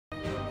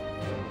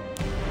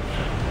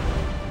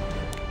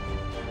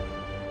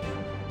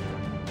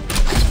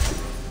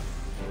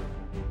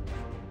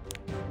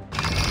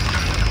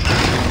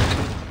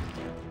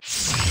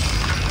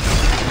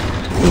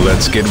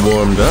Let's get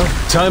warmed up.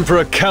 Time for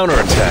a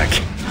counterattack.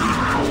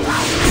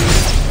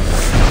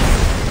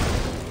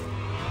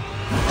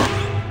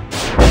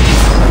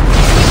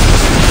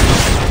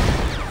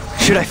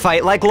 Should I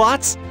fight like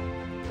Lots?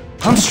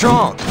 I'm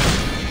strong.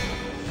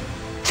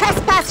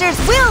 Trespassers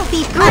will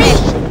be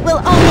punished. Will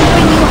only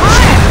bring you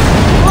harm.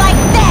 Like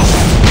this.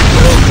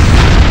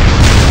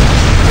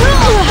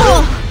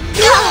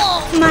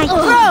 My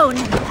throne.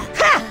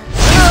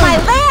 My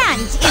land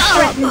is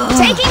threatened.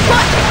 Taking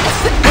foot.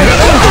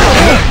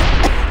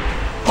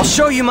 I'll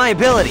show you my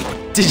ability.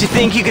 Did you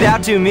think you could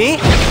outdo me?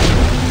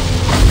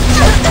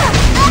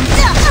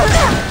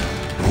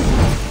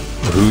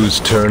 Whose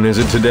turn is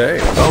it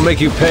today? I'll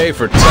make you pay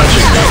for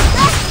touching me.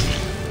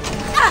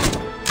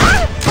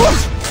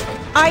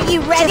 Are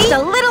you ready? Just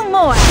a little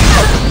more.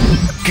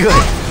 Good.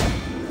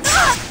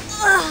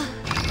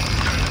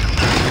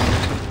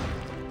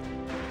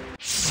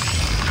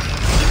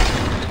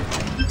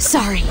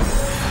 Sorry,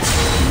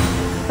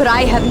 but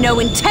I have no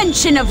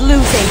intention of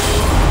losing.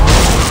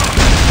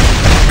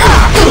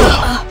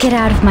 Get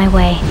out of my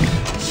way.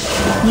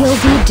 You'll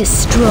be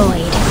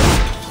destroyed.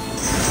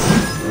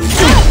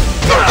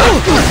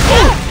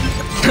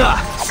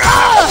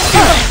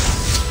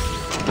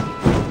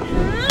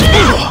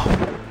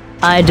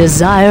 I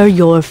desire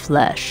your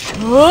flesh.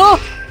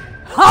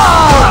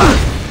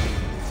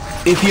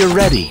 If you're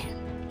ready,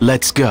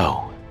 let's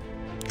go.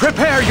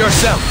 Prepare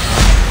yourself!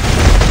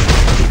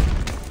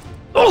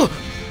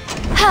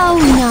 How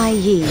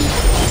naive.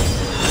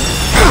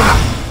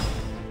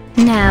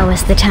 Now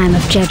is the time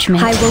of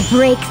judgment. I will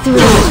break through.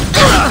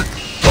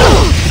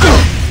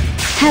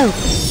 Help.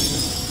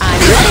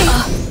 I'm ready.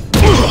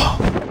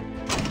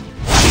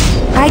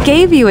 I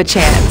gave you a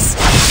chance.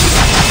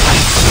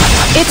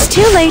 It's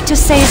too late to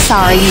say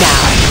sorry now.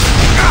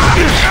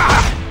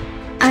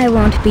 I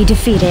won't be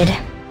defeated.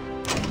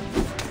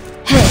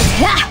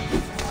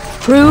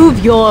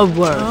 Prove your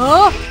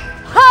worth.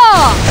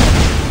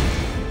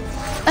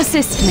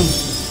 Assist me.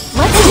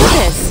 Let's do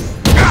this.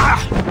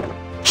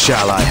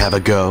 Shall I have a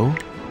go?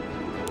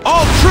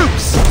 All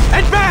troops,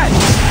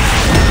 advance!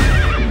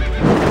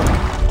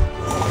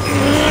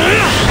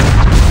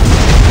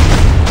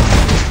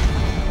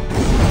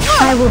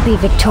 I will be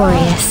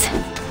victorious.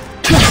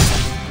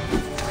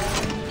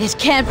 It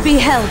can't be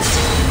helped.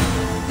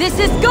 This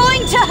is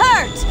going to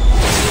hurt!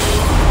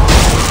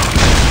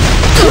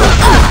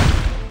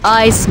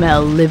 I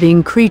smell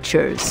living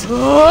creatures.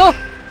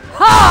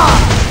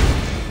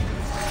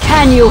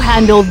 Can you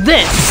handle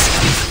this?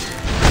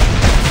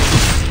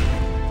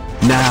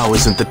 Now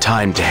isn't the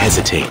time to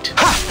hesitate.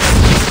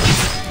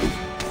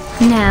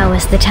 Now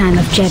is the time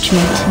of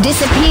judgment.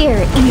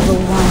 Disappear, evil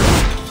one.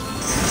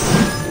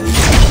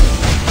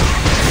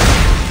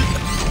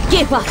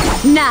 Give up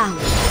now!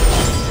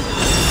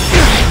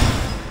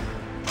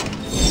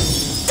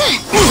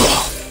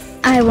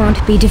 I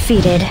won't be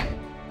defeated.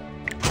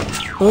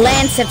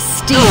 Lance of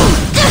steel.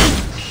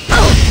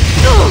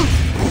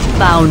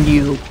 Found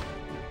you.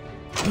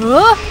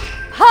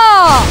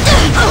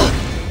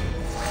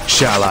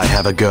 Shall I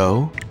have a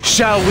go?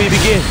 Shall we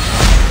begin?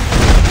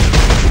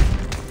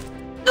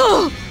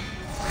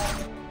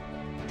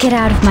 Get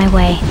out of my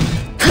way.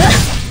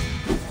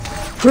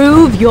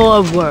 Prove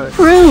your worth.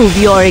 Prove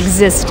your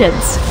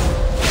existence.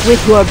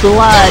 With your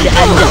blood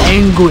and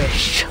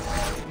anguish.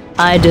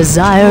 I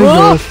desire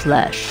your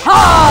flesh.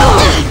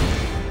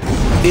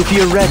 If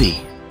you're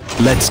ready,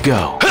 let's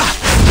go.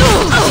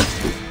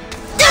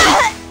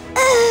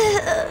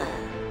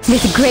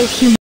 With great humility.